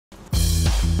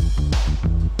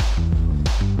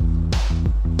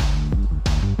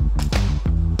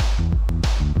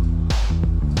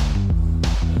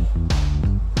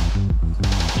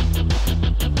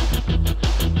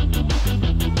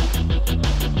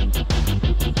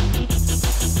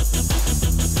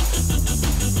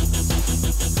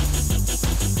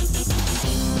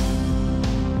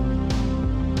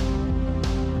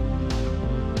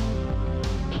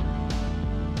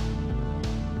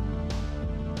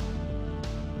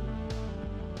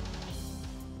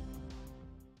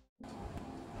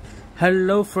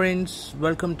Hello friends,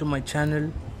 welcome to my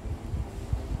channel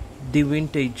The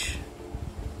Vintage.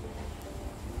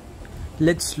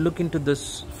 Let's look into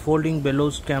this folding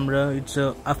Bellows camera. It's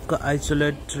a Agfa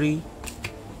Isolette 3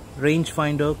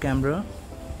 rangefinder camera.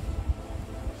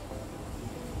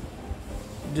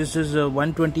 This is a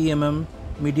 120mm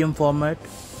medium format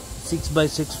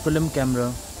 6x6 film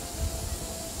camera.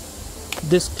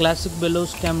 This classic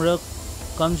Bellows camera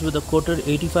comes with a coated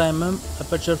 85mm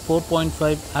aperture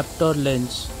 4.5 aptar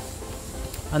lens,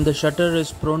 and the shutter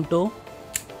is pronto.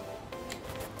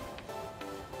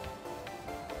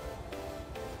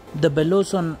 The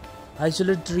Bellows on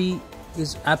Isolette 3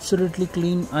 is absolutely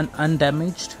clean and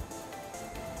undamaged.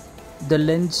 The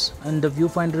lens and the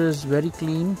viewfinder is very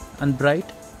clean and bright.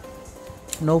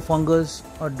 No fungus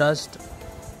or dust.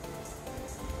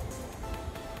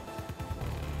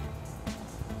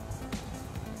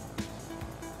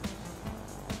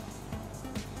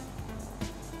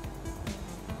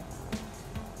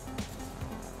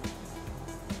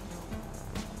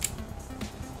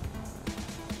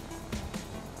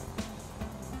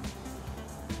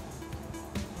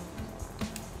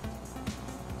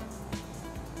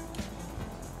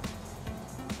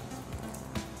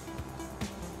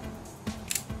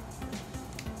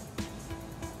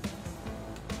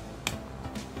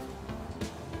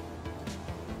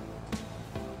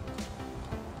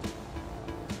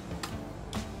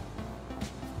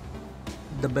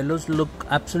 The Bellows look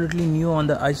absolutely new on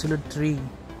the Isolette 3.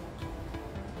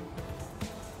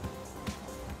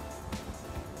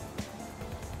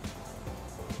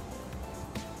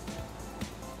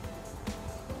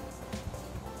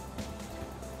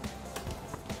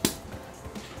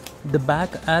 The back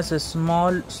has a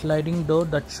small sliding door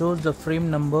that shows the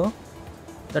frame number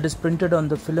that is printed on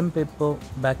the film paper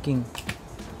backing.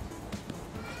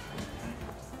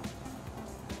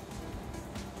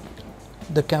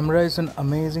 The camera is in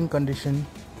amazing condition.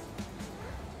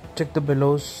 Check the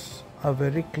Bellows are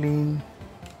very clean.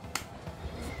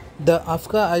 The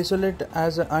Agfa Isolette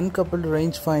has an uncoupled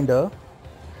rangefinder.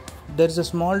 There is a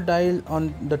small dial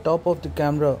on the top of the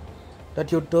camera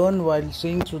that you turn while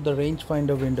seeing through the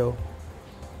rangefinder window.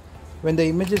 When the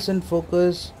image is in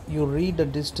focus, you read the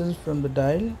distance from the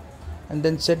dial and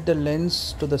then set the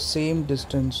lens to the same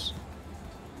distance.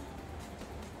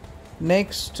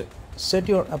 Next, set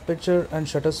your aperture and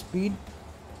shutter speed.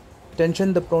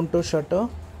 Tension the pronto shutter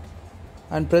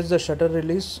and press the shutter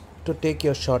release to take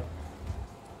your shot.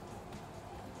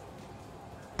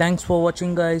 Thanks for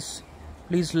watching guys.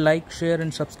 Please like, share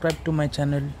and subscribe to my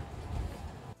channel.